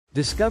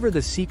Discover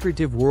the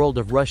secretive world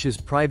of Russia's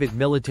private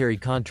military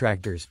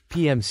contractors,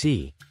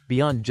 PMC,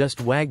 beyond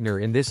just Wagner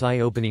in this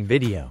eye-opening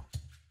video.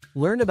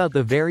 Learn about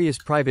the various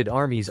private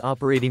armies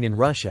operating in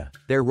Russia,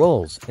 their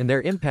roles, and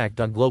their impact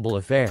on global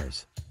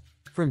affairs.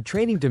 From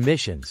training to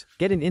missions,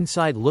 get an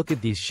inside look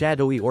at these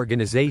shadowy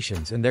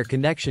organizations and their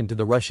connection to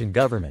the Russian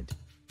government.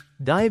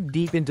 Dive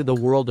deep into the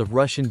world of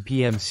Russian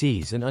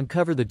PMCs and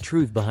uncover the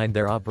truth behind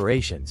their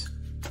operations.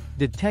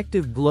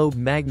 Detective Globe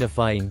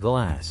Magnifying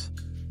Glass.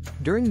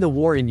 During the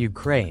war in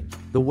Ukraine,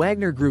 the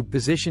Wagner Group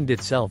positioned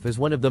itself as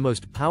one of the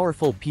most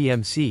powerful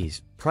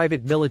PMCs,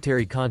 private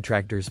military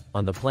contractors,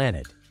 on the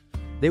planet.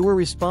 They were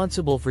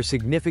responsible for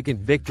significant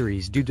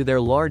victories due to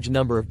their large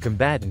number of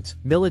combatants,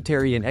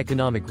 military and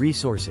economic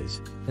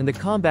resources, and the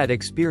combat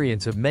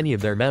experience of many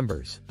of their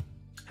members.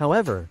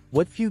 However,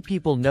 what few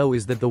people know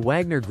is that the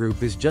Wagner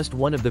Group is just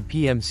one of the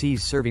PMCs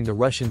serving the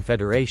Russian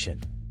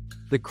Federation.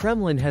 The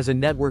Kremlin has a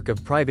network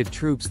of private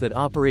troops that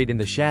operate in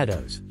the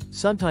shadows,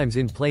 sometimes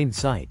in plain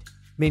sight,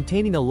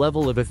 maintaining a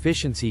level of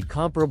efficiency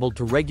comparable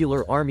to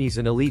regular armies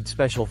and elite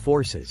special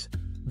forces,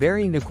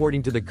 varying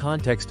according to the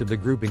context of the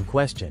group in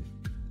question.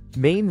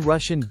 Main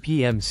Russian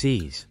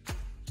PMCs.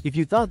 If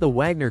you thought the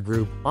Wagner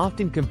Group,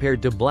 often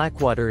compared to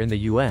Blackwater in the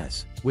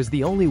US, was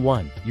the only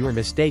one, you are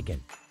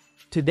mistaken.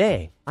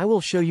 Today, I will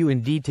show you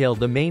in detail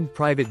the main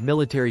private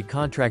military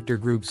contractor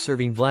groups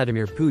serving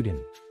Vladimir Putin,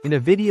 in a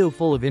video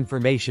full of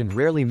information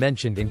rarely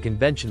mentioned in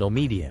conventional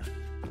media.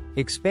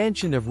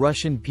 Expansion of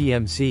Russian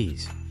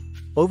PMCs.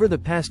 Over the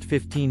past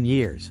 15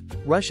 years,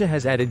 Russia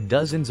has added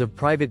dozens of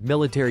private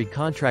military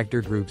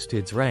contractor groups to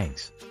its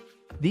ranks.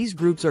 These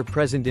groups are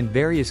present in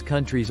various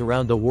countries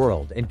around the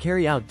world and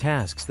carry out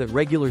tasks that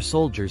regular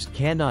soldiers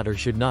cannot or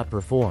should not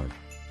perform.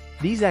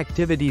 These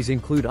activities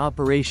include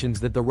operations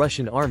that the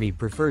Russian army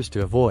prefers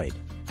to avoid.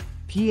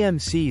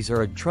 PMCs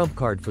are a trump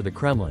card for the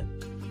Kremlin.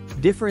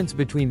 Difference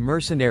between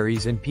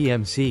mercenaries and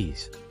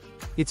PMCs.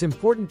 It's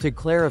important to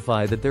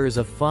clarify that there is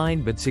a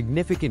fine but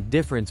significant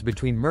difference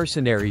between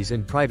mercenaries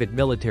and private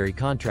military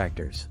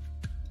contractors.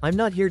 I'm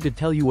not here to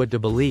tell you what to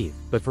believe,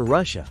 but for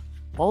Russia,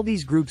 all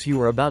these groups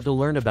you are about to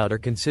learn about are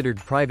considered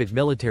private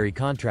military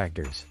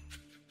contractors.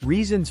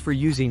 Reasons for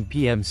using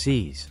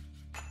PMCs.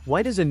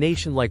 Why does a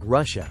nation like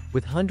Russia,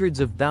 with hundreds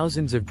of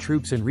thousands of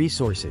troops and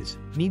resources,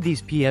 need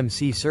these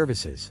PMC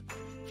services?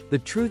 The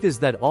truth is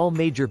that all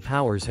major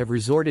powers have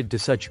resorted to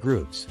such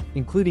groups,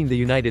 including the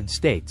United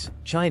States,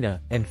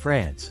 China, and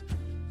France.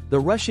 The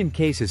Russian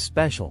case is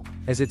special,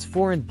 as its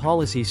foreign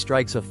policy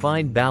strikes a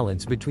fine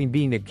balance between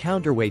being a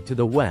counterweight to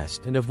the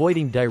West and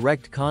avoiding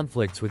direct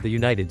conflicts with the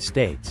United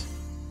States.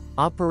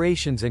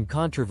 Operations and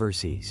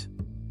controversies.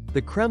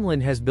 The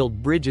Kremlin has built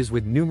bridges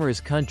with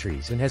numerous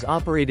countries and has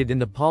operated in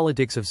the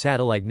politics of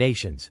satellite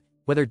nations,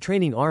 whether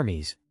training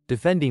armies,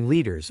 defending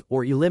leaders,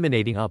 or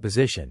eliminating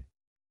opposition.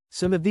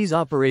 Some of these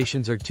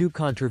operations are too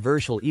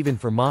controversial even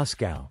for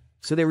Moscow,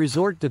 so they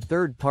resort to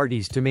third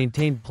parties to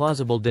maintain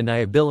plausible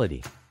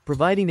deniability,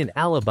 providing an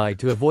alibi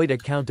to avoid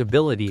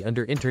accountability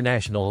under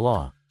international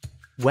law.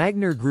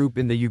 Wagner Group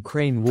in the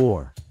Ukraine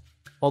War.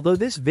 Although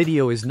this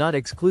video is not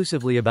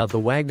exclusively about the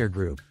Wagner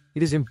Group,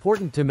 it is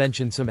important to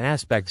mention some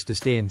aspects to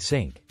stay in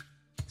sync.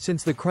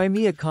 Since the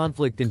Crimea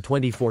conflict in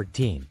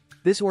 2014,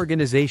 this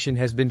organization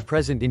has been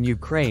present in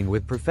Ukraine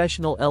with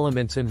professional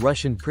elements and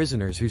Russian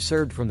prisoners who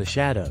served from the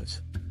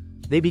shadows.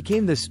 They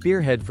became the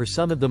spearhead for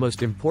some of the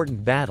most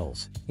important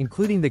battles,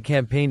 including the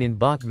campaign in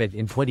Bakhmut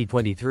in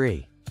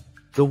 2023.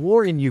 The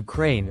war in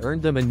Ukraine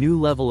earned them a new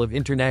level of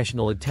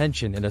international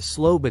attention and a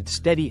slow but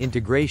steady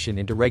integration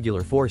into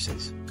regular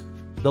forces.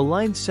 The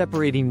lines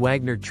separating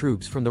Wagner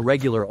troops from the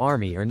regular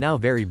army are now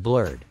very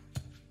blurred.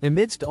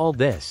 Amidst all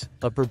this,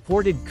 a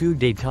purported coup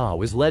d'état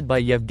was led by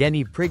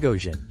Yevgeny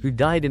Prigozhin, who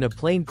died in a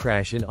plane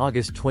crash in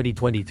August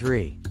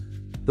 2023.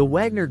 The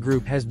Wagner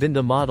Group has been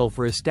the model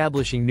for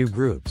establishing new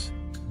groups.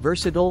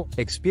 Versatile,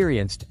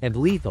 experienced, and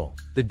lethal,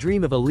 the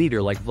dream of a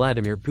leader like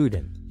Vladimir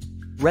Putin.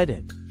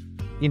 Reddit.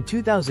 In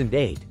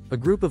 2008, a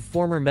group of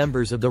former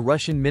members of the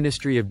Russian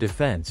Ministry of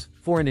Defense,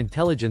 Foreign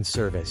Intelligence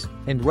Service,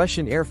 and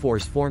Russian Air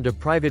Force formed a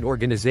private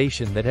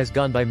organization that has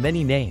gone by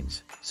many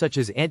names, such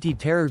as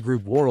anti-terror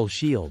group Oral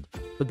Shield,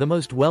 but the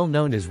most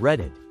well-known is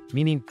Reddit,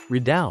 meaning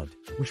redoubt,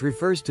 which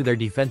refers to their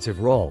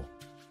defensive role.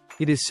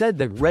 It is said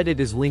that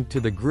Reddit is linked to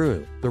the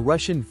GRU, the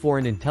Russian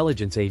Foreign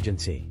Intelligence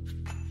Agency.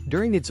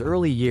 During its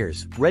early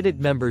years, Reddit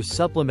members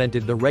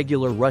supplemented the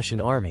regular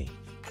Russian army.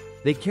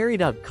 They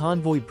carried out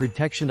convoy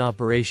protection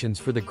operations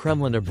for the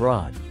Kremlin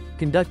abroad,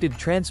 conducted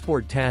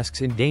transport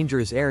tasks in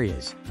dangerous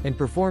areas, and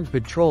performed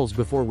patrols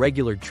before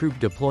regular troop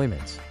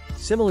deployments,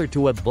 similar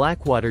to what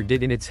Blackwater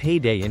did in its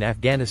heyday in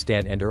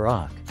Afghanistan and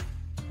Iraq.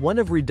 One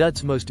of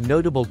Reddit's most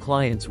notable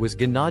clients was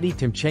Gennady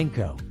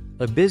Timchenko,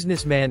 a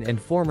businessman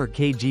and former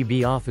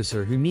KGB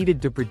officer who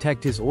needed to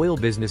protect his oil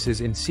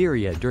businesses in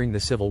Syria during the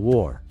civil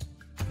war.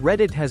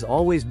 Reddit has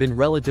always been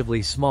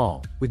relatively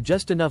small, with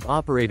just enough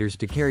operators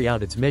to carry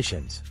out its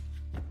missions.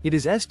 It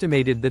is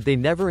estimated that they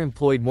never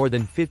employed more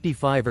than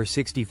 55 or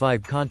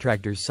 65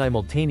 contractors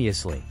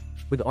simultaneously,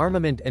 with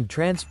armament and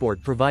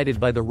transport provided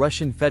by the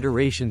Russian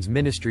Federation's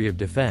Ministry of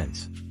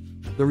Defense.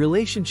 The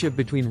relationship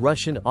between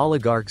Russian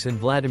oligarchs and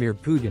Vladimir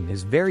Putin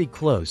is very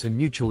close and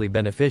mutually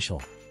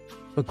beneficial.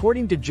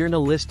 According to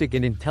journalistic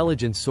and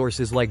intelligence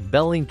sources like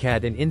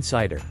Bellingcat and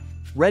Insider,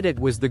 Reddit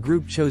was the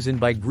group chosen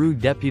by GRU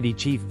Deputy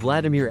Chief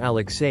Vladimir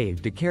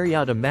Alexeyev to carry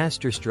out a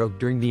masterstroke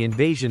during the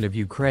invasion of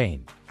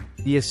Ukraine,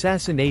 the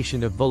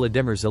assassination of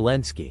Volodymyr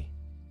Zelensky.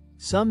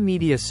 Some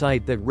media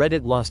cite that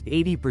Reddit lost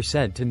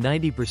 80% to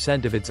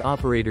 90% of its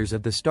operators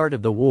at the start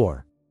of the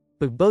war,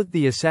 but both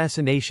the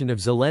assassination of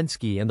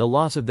Zelensky and the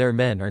loss of their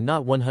men are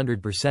not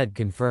 100%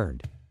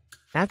 confirmed.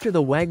 After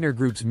the Wagner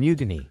Group's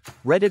mutiny,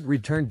 Reddit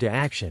returned to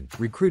action,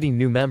 recruiting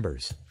new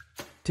members.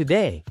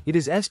 Today, it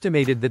is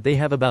estimated that they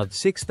have about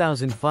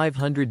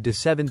 6,500 to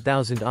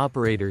 7,000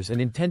 operators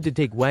and intend to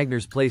take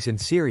Wagner's place in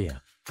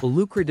Syria, a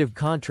lucrative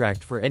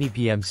contract for any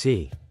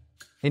PMC.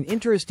 An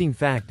interesting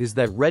fact is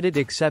that Reddit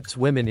accepts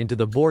women into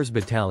the Boars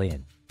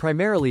Battalion,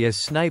 primarily as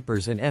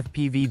snipers and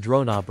FPV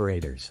drone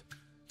operators.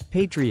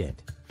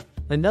 Patriot.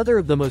 Another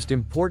of the most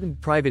important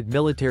private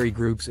military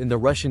groups in the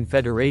Russian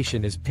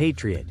Federation is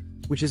Patriot,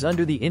 which is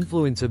under the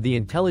influence of the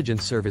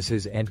intelligence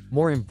services and,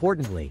 more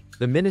importantly,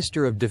 the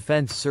Minister of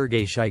Defense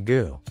Sergei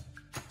Shoigu.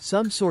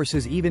 Some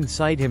sources even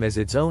cite him as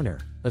its owner,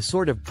 a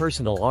sort of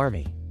personal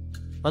army.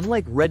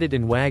 Unlike Reddit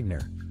and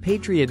Wagner,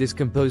 Patriot is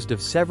composed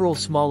of several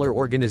smaller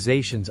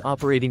organizations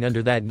operating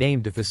under that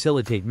name to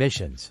facilitate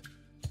missions.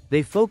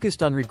 They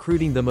focused on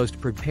recruiting the most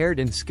prepared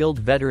and skilled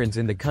veterans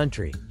in the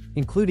country,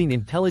 including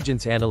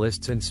intelligence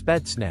analysts and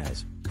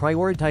Spetsnaz,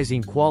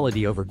 prioritizing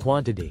quality over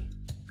quantity.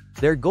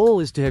 Their goal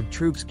is to have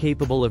troops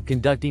capable of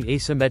conducting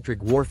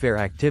asymmetric warfare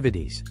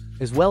activities,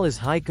 as well as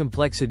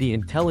high-complexity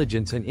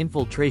intelligence and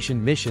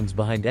infiltration missions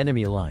behind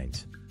enemy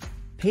lines.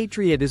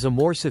 Patriot is a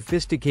more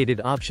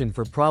sophisticated option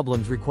for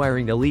problems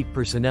requiring elite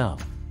personnel,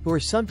 who are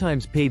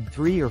sometimes paid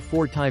 3 or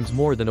 4 times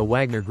more than a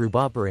Wagner Group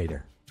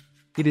operator.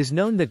 It is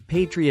known that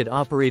Patriot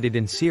operated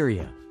in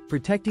Syria,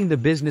 protecting the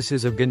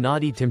businesses of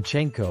Gennady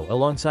Timchenko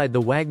alongside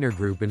the Wagner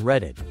Group and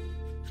Reddit.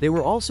 They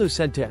were also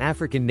sent to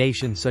African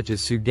nations such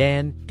as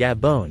Sudan,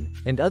 Gabon,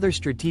 and other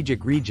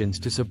strategic regions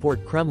to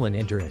support Kremlin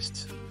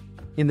interests.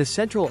 In the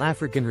Central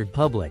African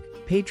Republic,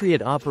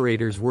 Patriot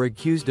operators were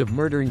accused of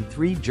murdering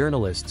 3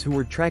 journalists who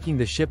were tracking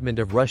the shipment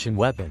of Russian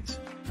weapons.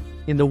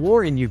 In the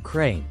war in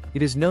Ukraine,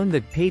 it is known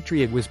that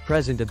Patriot was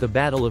present at the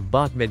Battle of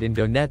Bakhmut in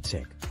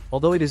Donetsk,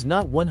 although it is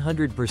not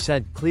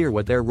 100% clear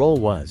what their role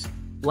was,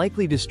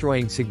 likely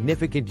destroying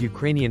significant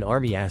Ukrainian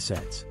army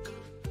assets.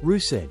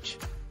 Rusich.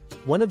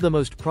 One of the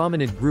most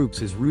prominent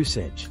groups is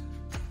Rusich.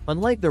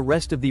 Unlike the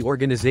rest of the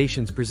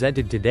organizations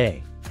presented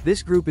today,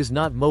 this group is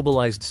not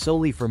mobilized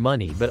solely for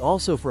money but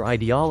also for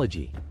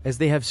ideology, as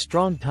they have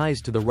strong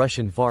ties to the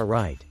Russian far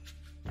right.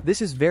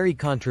 This is very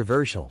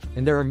controversial,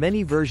 and there are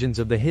many versions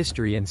of the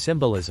history and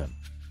symbolism.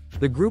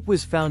 The group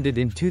was founded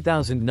in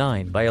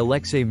 2009 by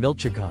Alexei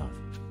Milchikov.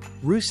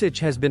 Rusich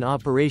has been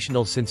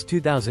operational since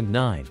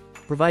 2009,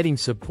 providing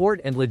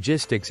support and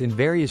logistics in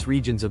various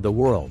regions of the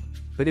world,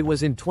 but it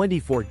was in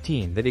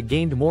 2014 that it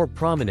gained more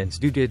prominence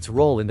due to its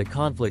role in the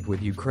conflict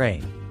with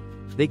Ukraine.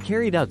 They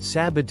carried out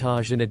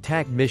sabotage and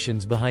attack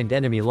missions behind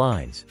enemy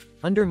lines,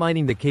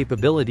 undermining the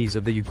capabilities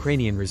of the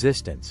Ukrainian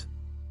resistance.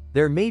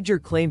 Their major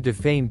claim to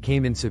fame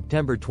came in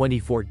September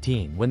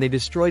 2014 when they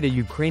destroyed a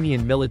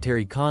Ukrainian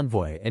military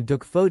convoy and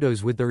took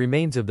photos with the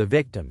remains of the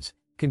victims,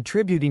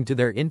 contributing to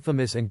their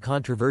infamous and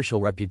controversial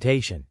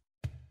reputation.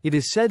 It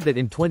is said that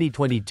in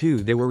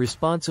 2022 they were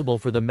responsible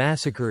for the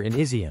massacre in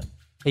Izium,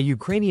 a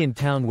Ukrainian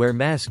town where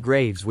mass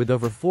graves with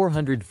over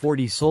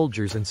 440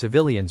 soldiers and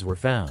civilians were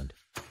found.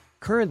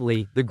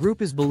 Currently, the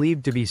group is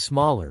believed to be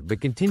smaller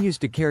but continues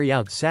to carry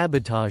out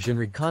sabotage and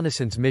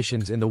reconnaissance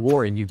missions in the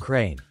war in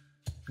Ukraine.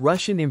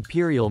 Russian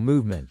Imperial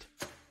Movement.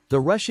 The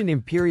Russian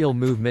Imperial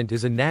Movement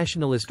is a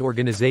nationalist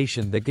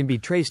organization that can be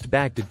traced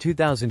back to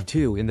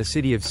 2002 in the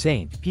city of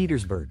St.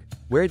 Petersburg,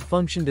 where it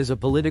functioned as a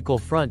political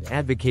front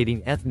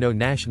advocating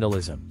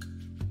ethno-nationalism.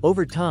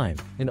 Over time,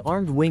 an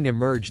armed wing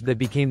emerged that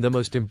became the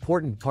most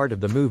important part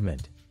of the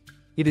movement.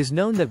 It is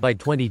known that by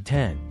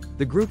 2010,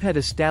 the group had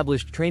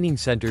established training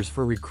centers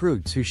for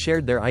recruits who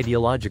shared their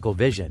ideological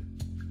vision.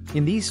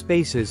 In these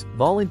spaces,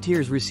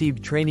 volunteers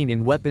received training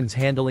in weapons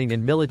handling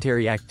and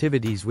military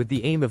activities with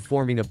the aim of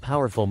forming a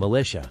powerful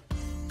militia.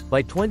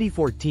 By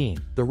 2014,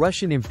 the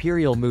Russian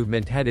Imperial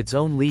Movement had its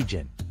own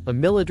legion, a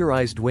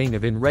militarized wing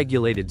of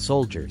unregulated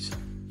soldiers.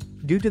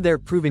 Due to their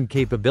proven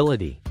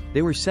capability,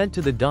 they were sent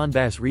to the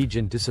Donbass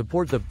region to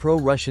support the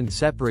pro-Russian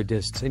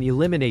separatists and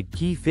eliminate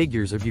key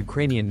figures of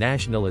Ukrainian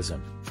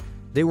nationalism.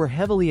 They were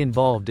heavily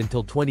involved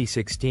until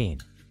 2016.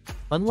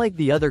 Unlike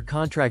the other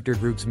contractor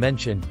groups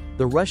mentioned,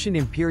 the Russian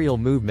Imperial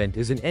Movement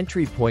is an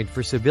entry point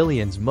for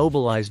civilians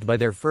mobilized by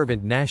their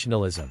fervent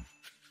nationalism.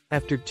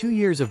 After 2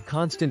 years of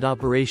constant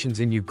operations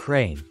in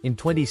Ukraine, in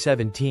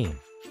 2017,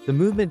 the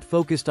movement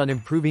focused on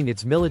improving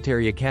its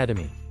military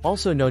academy,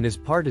 also known as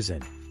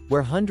Partisan,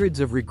 where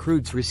hundreds of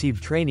recruits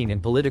received training in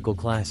political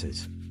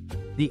classes.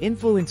 The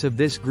influence of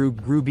this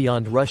group grew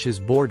beyond Russia's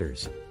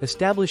borders,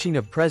 establishing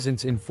a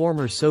presence in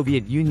former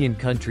Soviet Union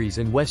countries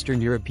and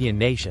Western European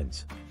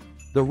nations.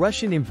 The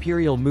Russian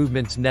imperial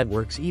movement's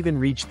networks even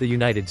reached the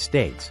United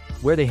States,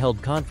 where they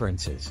held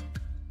conferences.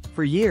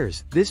 For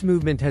years, this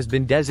movement has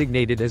been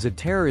designated as a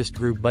terrorist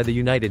group by the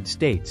United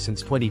States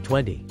since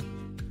 2020.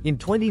 In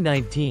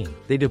 2019,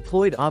 they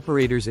deployed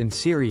operators in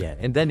Syria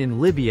and then in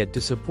Libya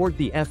to support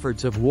the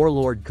efforts of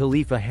warlord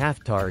Khalifa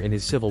Haftar in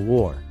his civil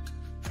war.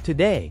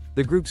 Today,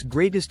 the group's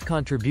greatest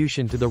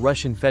contribution to the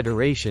Russian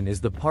Federation is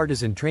the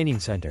partisan training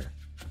center.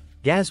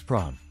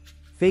 Gazprom,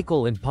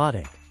 Fakel and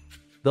Potok.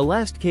 The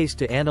last case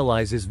to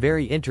analyze is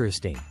very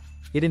interesting.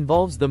 It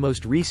involves the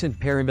most recent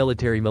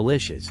paramilitary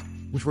militias,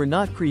 which were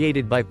not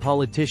created by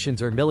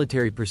politicians or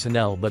military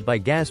personnel but by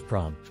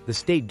Gazprom, the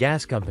state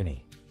gas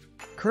company.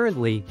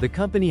 Currently, the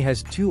company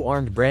has two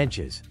armed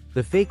branches,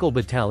 the Fakel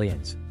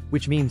battalions,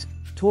 which means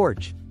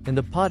torch, and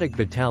the Potok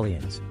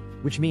battalions,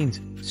 which means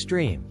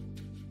stream.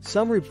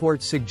 Some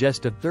reports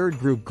suggest a third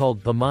group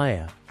called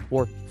Pamaya,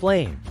 or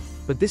flame,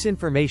 but this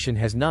information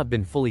has not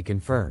been fully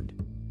confirmed.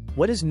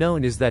 What is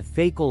known is that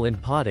Fakel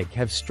and Potok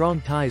have strong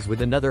ties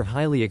with another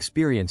highly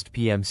experienced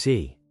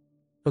PMC.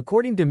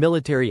 According to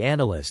military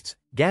analysts,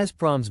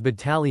 Gazprom's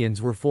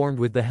battalions were formed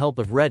with the help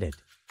of Reddit,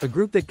 a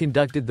group that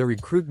conducted the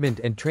recruitment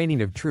and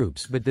training of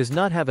troops but does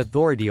not have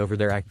authority over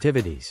their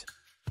activities.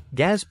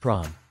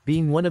 Gazprom,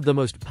 being one of the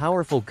most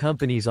powerful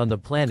companies on the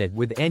planet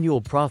with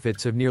annual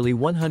profits of nearly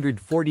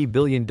 $140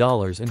 billion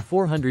and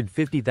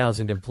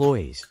 450,000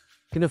 employees,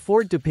 can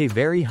afford to pay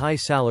very high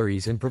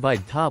salaries and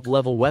provide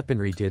top-level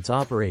weaponry to its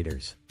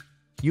operators.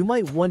 You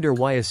might wonder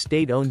why a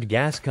state-owned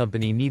gas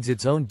company needs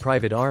its own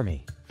private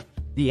army.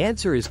 The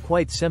answer is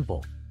quite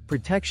simple: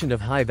 protection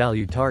of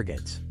high-value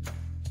targets.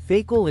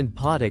 Fakel and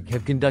Potok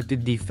have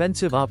conducted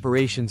defensive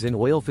operations in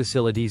oil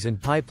facilities and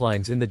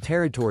pipelines in the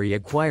territory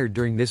acquired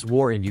during this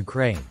war in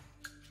Ukraine.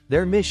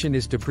 Their mission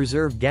is to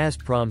preserve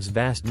Gazprom's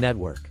vast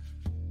network.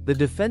 The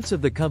defense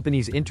of the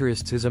company's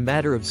interests is a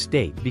matter of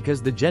state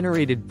because the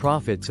generated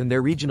profits and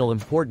their regional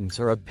importance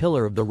are a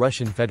pillar of the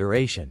Russian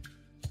Federation.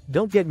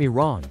 Don't get me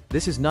wrong,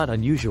 this is not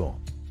unusual.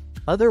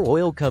 Other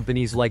oil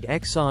companies like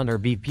Exxon or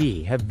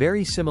BP have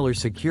very similar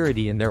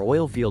security in their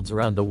oil fields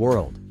around the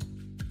world.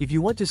 If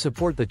you want to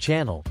support the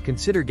channel,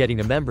 consider getting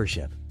a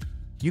membership.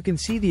 You can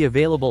see the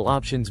available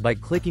options by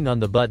clicking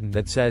on the button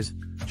that says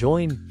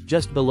 "Join"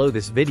 just below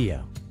this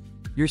video.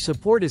 Your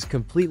support is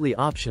completely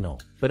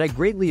optional, but I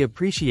greatly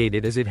appreciate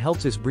it as it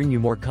helps us bring you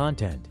more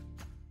content.